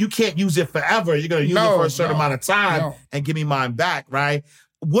 but you can't use it forever. You're going to use it for a certain amount of time and give me mine back, right?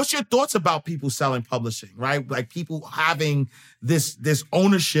 What's your thoughts about people selling publishing, right? Like people having this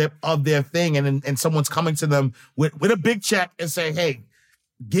ownership of their thing, and someone's coming to them with a big check and say, "Hey,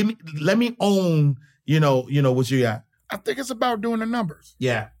 let me own, what you got." I think it's about doing the numbers.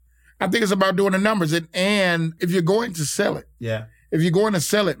 Yeah. I think it's about doing the numbers, and if you're going to sell it, if you're going to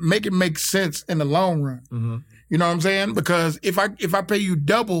sell it, make it make sense in the long run. You know what I'm saying? Because if I pay you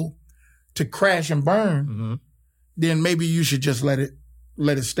double to crash and burn, then maybe you should just let it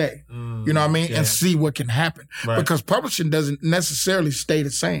stay. You know what I mean? And see what can happen. Right. Because publishing doesn't necessarily stay the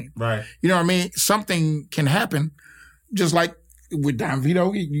same. Right. You know what I mean? Something can happen, just like with Don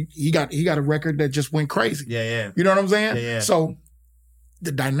Vito. He got a record that just went crazy. Yeah. You know what I'm saying? Yeah. So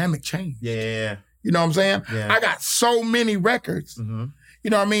the dynamic changed. Yeah. You know what I'm saying? Yeah. I got so many records, you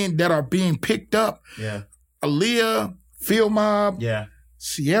know what I mean, that are being picked up. Yeah. Aaliyah, Field Mob,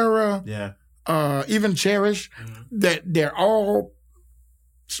 Sierra, even Cherish, that they're all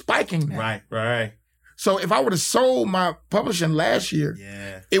spiking now. Right. So if I would have sold my publishing last year,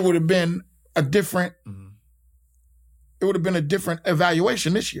 it would have been a different it would have been a different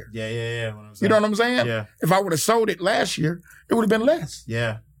evaluation this year. Yeah. You know what I'm saying? Yeah. If I would have sold it last year, it would have been less.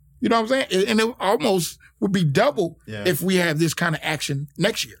 Yeah. You know what I'm saying? And it almost would be double if we have this kind of action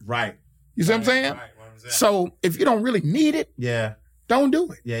next year. Right. You see what I'm saying? Right. So if you don't really need it, don't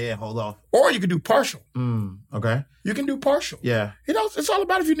do it. Yeah, hold off. Or you can do partial. Okay. You can do partial. Yeah. It's all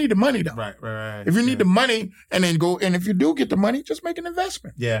about if you need the money, though. Right. If you need the money and then go, and if you do get the money, just make an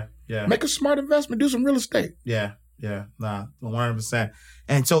investment. Yeah. Make a smart investment. Do some real estate. Yeah. Nah, 100%.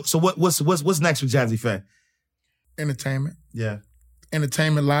 And so what's next with Jazze Pha? Entertainment. Yeah.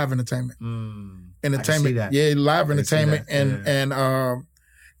 Entertainment, live entertainment. Entertainment. I can see that. Yeah, live entertainment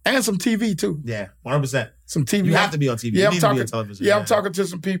and some TV too. Yeah, 100%. Some TV. You have to be on TV. Yeah, you need to be on television. Yeah, I'm talking to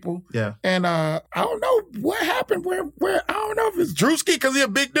some people. Yeah. And I don't know what happened. Where I don't know if it's Drewski because he's a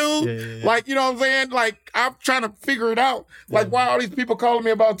big dude. Yeah. Like, you know what I'm saying? Like, I'm trying to figure it out. Like, why all these people calling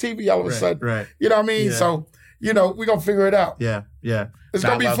me about TV all of a sudden? Right. You know what I mean? Yeah. So, we're going to figure it out. Yeah. It's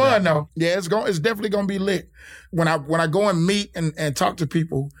going to be fun, though. Yeah, it's definitely going to be lit. When I go and meet and talk to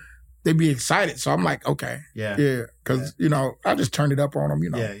people, they be excited. So I'm like, okay. Yeah. Because, I just turned it up on them,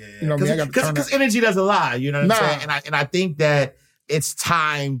 Yeah. You know what I mean? Because energy doesn't lie, you know what I'm saying? And I think that it's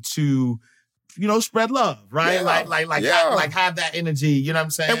time to, spread love, right? Yeah. Like have that energy, you know what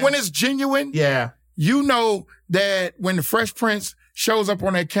I'm saying? And when it's genuine, you know that when the Fresh Prince shows up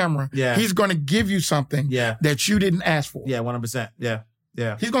on that camera, he's going to give you something that you didn't ask for. Yeah, 100%. Yeah.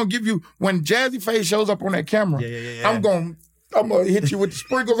 Yeah. He's gonna give you when Jazzy Faye shows up on that camera. I'm gonna hit you with the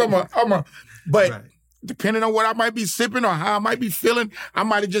sprinkles. But Right. depending on what I might be sipping or how I might be feeling, I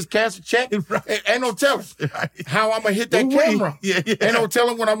might have just cast a check. Right. Ain't no telling how I'm gonna hit that Ooh-wee. camera. Yeah. Ain't no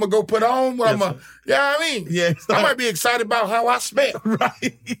telling what I'm gonna go put on. What Yes, I'm gonna, you know what I mean? Yeah. I might be excited about how I smell.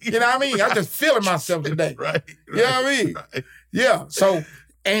 Right. You know what I mean? I'm just feeling myself today. Right. You know what I mean? Right. Yeah. So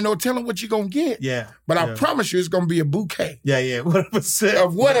ain't no telling what you're gonna get. Yeah. But I promise you, it's gonna be a bouquet. Yeah. Whatever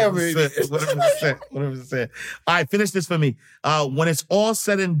Of whatever it is. Whatever it is. All right, finish this for me. When it's all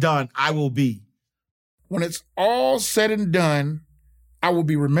said and done, I will be. When it's all said and done, I will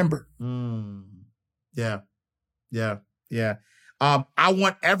be remembered. Yeah. I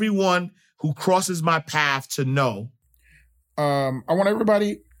want everyone who crosses my path to know. I want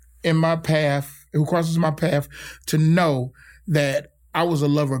everybody in my path, who crosses my path, to know that I was a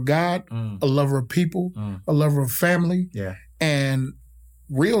lover of God, a lover of people, a lover of family, and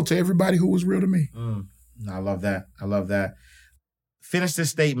real to everybody who was real to me. I love that. Finish this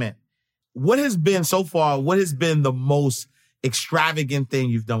statement. What has been the most extravagant thing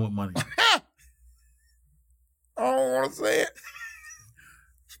you've done with money? I don't want to say it.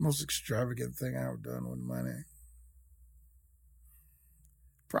 It's the most extravagant thing I've done with money.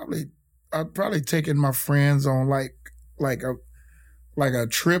 I've probably taken my friends on like a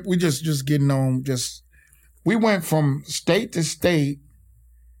trip. We just getting on. We went from state to state,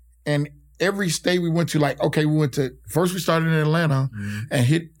 and every state we went to, first we started in Atlanta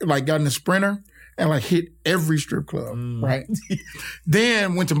and got in the Sprinter and hit every strip club, right?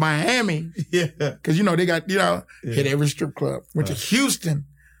 Then went to Miami, because they got hit every strip club. Went to Houston.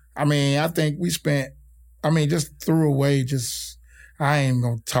 I mean, I think we spent. Just threw away. I ain't even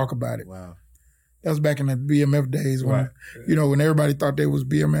gonna talk about it. Wow. That was back in the BMF days when, when everybody thought they was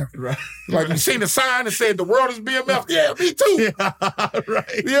BMF. Right. Like, you seen the sign that said the world is BMF? Yeah, me too.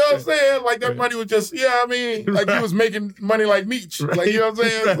 Right. You know what I'm saying? Like, that money was just, like you was making money like Meech. Right. Like, you know what I'm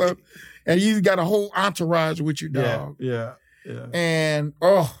saying? So, and you got a whole entourage with you, dog. Yeah. And,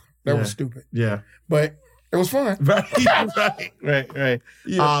 that was stupid. Yeah. But it was fun. Right.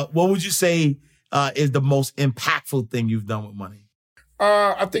 Yeah. What would you say is the most impactful thing you've done with money?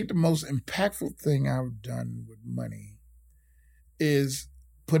 I think the most impactful thing I've done with money is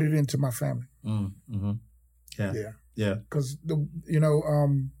put it into my family. Mm-hmm. Yeah. Because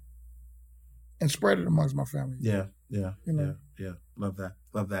and spread it amongst my family. Yeah. Love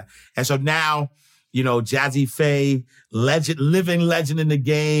that. And so now, Jazzy Faye, living legend in the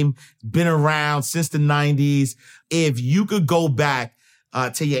game, been around since the 90s. If you could go back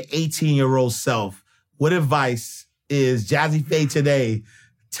to your 18-year-old self, what advice is Jazzy Faye today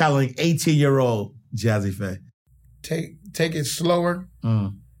telling 18-year-old Jazzy Faye? Take it slower.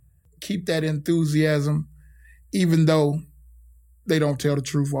 Keep that enthusiasm, even though they don't tell the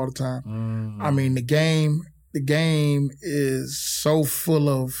truth all the time. I mean, the game is so full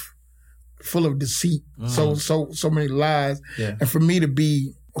of deceit, so many lies. Yeah. And for me to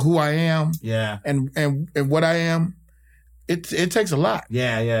be who I am, and what I am, it takes a lot.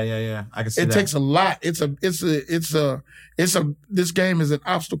 Yeah. I can see that. It takes takes a lot. This game is an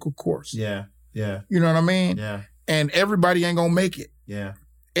obstacle course. Yeah. You know what I mean? Yeah. And everybody ain't gonna make it. Yeah.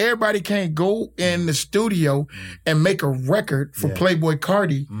 Everybody can't go in the studio and make a record for Playboy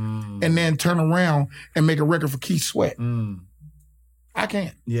Cardi and then turn around and make a record for Keith Sweat. I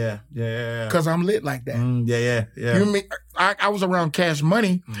can't. Yeah. Because I'm lit like that. Yeah. You mean I was around Cash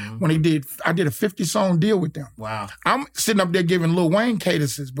Money when I did a 50-song deal with them. Wow. I'm sitting up there giving Lil Wayne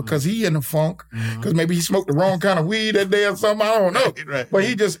cadences because he in the funk, because maybe he smoked the wrong kind of weed that day or something. I don't know. Right. But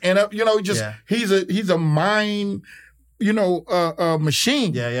he just end up, he's a mind,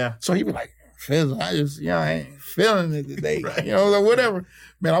 machine. Yeah. So he be like, Fizz, I ain't feeling it today. Right. Or whatever.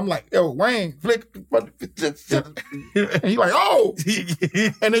 Man, I'm like, yo, Wayne, flick. And he like, oh.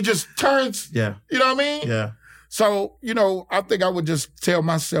 And it just turns. Yeah. You know what I mean? Yeah. So, I think I would just tell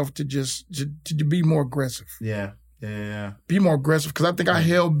myself to be more aggressive. Yeah. Be more aggressive. Because I think I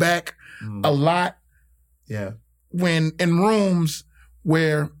held back a lot. Yeah. When in rooms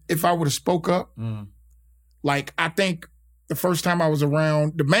where if I would have spoke up, like I think the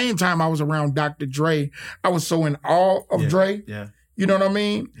main time I was around Dr. Dre, I was so in awe of Dre. Yeah. You know what I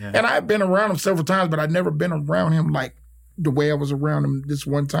mean? Yeah. And I've been around him several times, but I've never been around him like the way I was around him this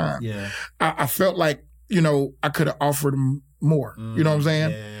one time. Yeah. I felt like, I could have offered him more. You know what I'm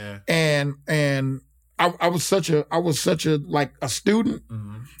saying? Yeah. And I was such a like a student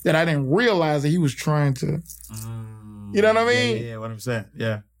that I didn't realize that he was trying to, you know what I mean? Yeah, 100%.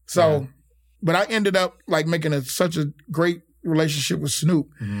 Yeah. So, but I ended up like making such a great relationship with Snoop,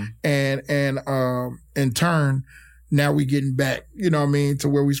 and in turn, now we getting back, you know what I mean, to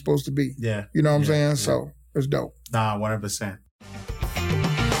where we supposed to be. Yeah. You know what I'm saying? Yeah. So it's dope. Nah, 100%.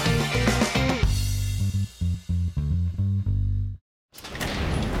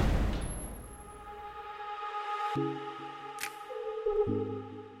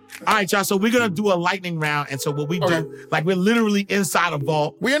 All right, y'all. So we're gonna do a lightning round, and so what we do, like we're literally inside a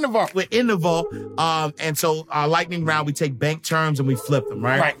vault. We're in the vault. We're in the vault. And so our lightning round, we take bank terms and we flip them,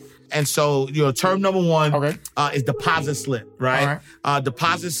 right? Right. And so term number one Okay. is deposit slip, right? All right.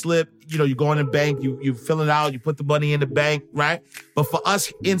 Deposit slip. You go in the bank, you fill it out, you put the money in the bank, right? But for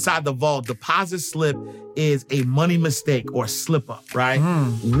us inside the vault, deposit slip is a money mistake or slip up, right?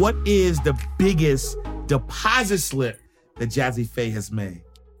 What is the biggest deposit slip that Jazze Pha has made?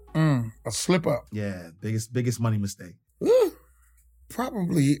 A slip up. Yeah, biggest money mistake.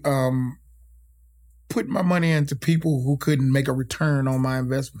 Probably putting my money into people who couldn't make a return on my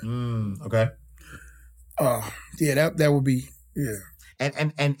investment. Okay. Yeah, that would be, yeah.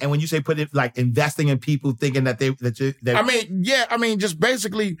 And when you say put it like investing in people thinking that they I mean, just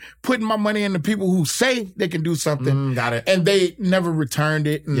basically putting my money into people who say they can do something. Got it. And they never returned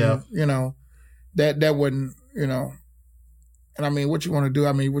it. And, Yeah. you know, that wouldn't, you know. And I mean, what you want to do?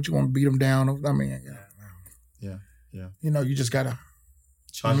 I mean, what you want to beat them down? I mean, Yeah. you know, you just got to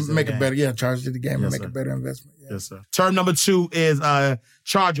Charge make it better. Yeah, charge to the game and make sir. a better investment. Yeah. Yes, sir. Term number 2 is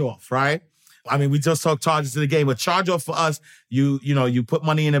charge off, right? I mean, we just talked charges to the game, but charge off for us, you put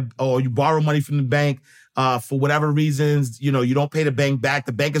money in or you borrow money from the bank for whatever reasons, you don't pay the bank back.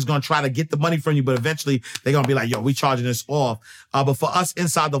 The bank is going to try to get the money from you, but eventually they're going to be like, yo, we charging this off. But for us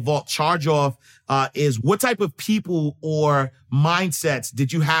inside the vault, charge off is what type of people or mindsets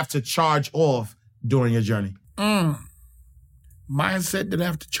did you have to charge off during your journey? Mindset that I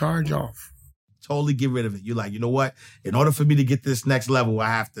have to charge off. Totally get rid of it. You're like, you know what? In order for me to get this next level, I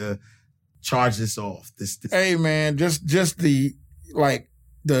have to charge this off. This. Hey man, just the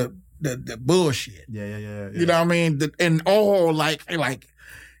bullshit. Yeah. You know what I mean? And all like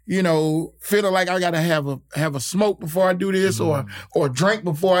feeling like I gotta have a smoke before I do this or drink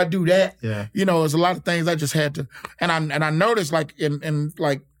before I do that. Yeah. There's a lot of things I just had to, and I noticed like in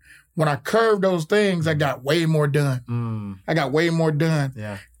like when I curved those things, I got way more done. I got way more done.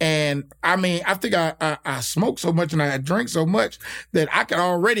 Yeah. And I mean, I think I smoke so much and I drink so much that I can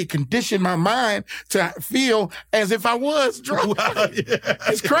already condition my mind to feel as if I was drunk.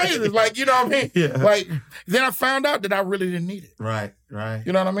 It's crazy. Like, you know what I mean? Yeah. Like, then I found out that I really didn't need it. Right.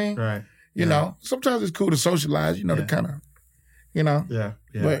 You know what I mean? Right. You know, sometimes it's cool to socialize, to kind of, Yeah.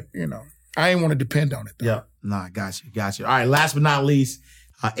 But, I ain't want to depend on it, though. Yeah. Nah, got you. All right. Last but not least,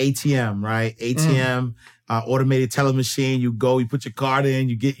 ATM, right? ATM, automated teller machine. You go, you put your card in,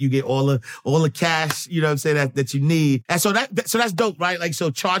 you get all the cash, you know what I'm saying, that you need. And so that's dope, right? Like,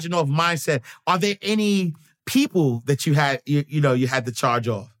 so charging off mindset. Are there any people that you had, you had to charge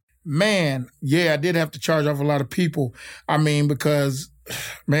off? Man, yeah, I did have to charge off a lot of people. I mean, because,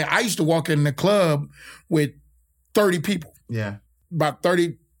 man, I used to walk in the club with 30 people. Yeah. About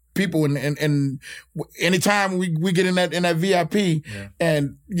 30 people, and anytime we get in that VIP,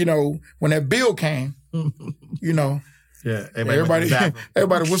 and when that bill came, yeah, everybody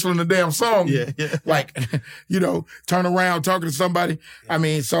whistling the damn song, like turn around talking to somebody. I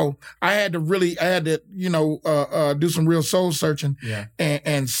mean, so I had to do some real soul searching,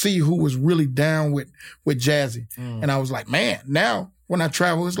 and see who was really down with Jazze, and I was like, man, now. When I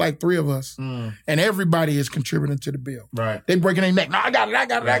travel, it's like 3 of us. And everybody is contributing to the bill. Right. They breaking their neck. No, I got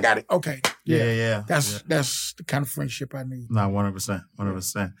it. Okay. Yeah. That's the kind of friendship I need. No, 100%. All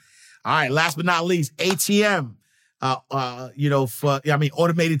right, last but not least, ATM.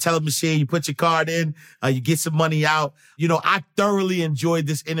 Automated teller machine. You put your card in, you get some money out. I thoroughly enjoyed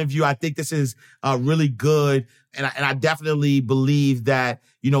this interview. I think this is really good. And I definitely believe that,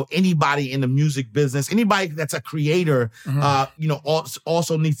 anybody in the music business, anybody that's a creator,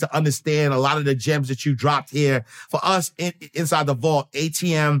 also needs to understand a lot of the gems that you dropped here. For us inside the vault,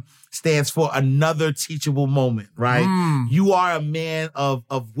 ATM stands for another teachable moment, right? You are a man of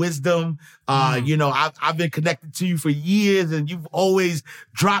wisdom. I've been connected to you for years and you've always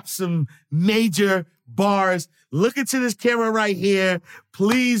dropped some major bars. Look into this camera right here.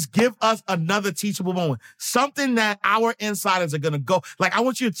 Please give us another teachable moment. Something that our insiders are going to go. Like, I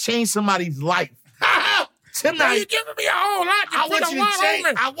want you to change somebody's life. Tonight. You're giving me a whole lot. I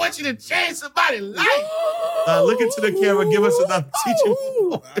want you to change somebody's life. Look into the camera. Give us another teachable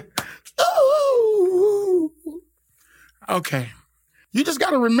moment. Okay. You just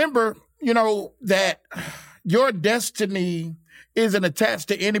got to remember, that your destiny isn't attached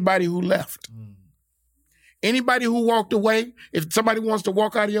to anybody who left. Anybody who walked away, if somebody wants to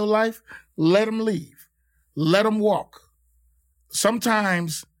walk out of your life, let them leave. let them walk.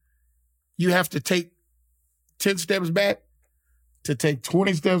 Sometimes you have to take 10 steps back to take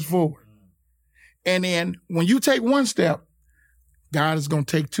 20 steps forward. And then when you take one step, God is going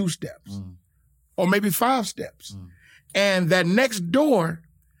to take 2 steps or maybe 5 steps. And that next door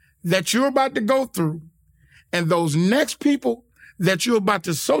that you're about to go through and those next people that you're about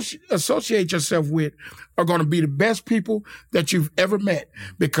to associate yourself with are going to be the best people that you've ever met,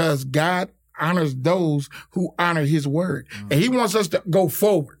 because God honors those who honor his word. And he wants us to go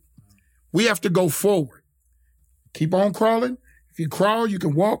forward. We have to go forward. Keep on crawling. If you crawl, you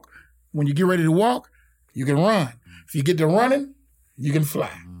can walk. When you get ready to walk, you can run. If you get to running, you can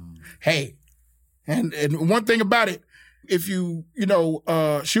fly. Hey, and one thing about it, if you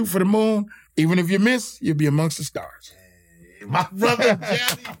shoot for the moon, even if you miss, you'll be amongst the stars. My brother,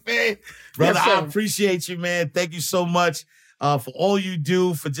 Jazzy Faye. Brother, yes, I appreciate you, man. Thank you so much for all you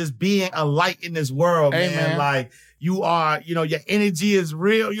do, for just being a light in this world, man. Like, you are, your energy is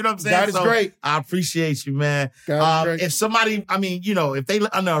real. You know what I'm saying? God is great. I appreciate you, man. God is great. If somebody, if they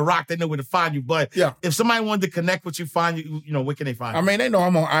under a rock, they know where to find you. But if somebody wanted to connect with you, find you, where can they find you? They know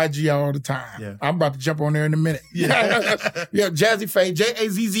I'm on IG all the time. Yeah. I'm about to jump on there in a minute. Yeah, Jazzy Faye,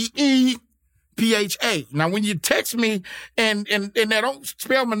 JAZZEPHA. Now, when you text me and they don't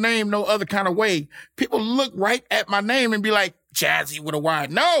spell my name no other kind of way, people look right at my name and be like, Jazzy with a Y.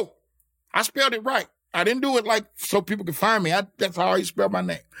 No, I spelled it right. I didn't do it like so people could find me. That's how I spell my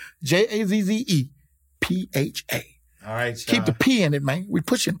name. JAZZEPHA. All right, y'all. Keep the P in it, man. We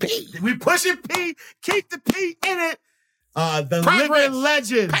pushing P. We pushing P. Keep the P in it. The Progress. living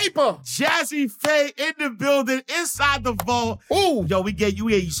legend, Paper. Jazzy Faye in the building, inside the vault. Ooh. Yo, we gave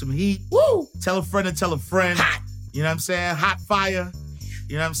you some heat. Woo. Tell a friend and tell a friend. Hot. You know what I'm saying? Hot fire.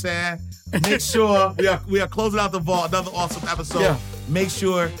 You know what I'm saying? Make sure we are closing out the vault. Another awesome episode. Yeah. Make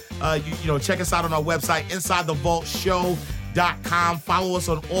sure you check us out on our website, InsideTheVaultShow.com. Follow us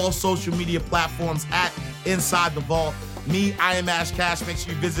on all social media platforms at Inside the Vault. Me, I am Ash Cash. Make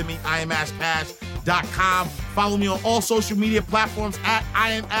sure you visit me, IamAshCash.com. Follow me on all social media platforms at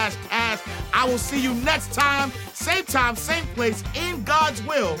I am Ash Cash. I will see you next time, same place, in God's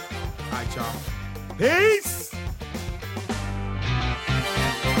will. All right, y'all. Peace.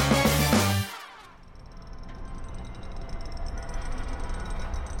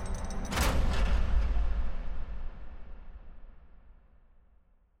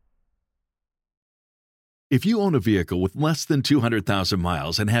 If you own a vehicle with less than 200,000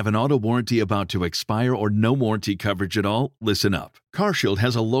 miles and have an auto warranty about to expire or no warranty coverage at all, listen up. CarShield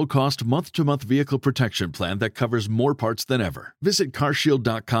has a low-cost month-to-month vehicle protection plan that covers more parts than ever. Visit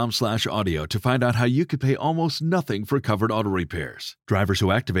carshield.com/audio to find out how you could pay almost nothing for covered auto repairs. Drivers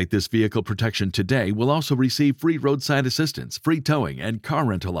who activate this vehicle protection today will also receive free roadside assistance, free towing, and car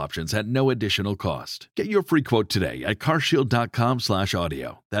rental options at no additional cost. Get your free quote today at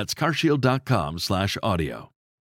carshield.com/audio. That's carshield.com/audio.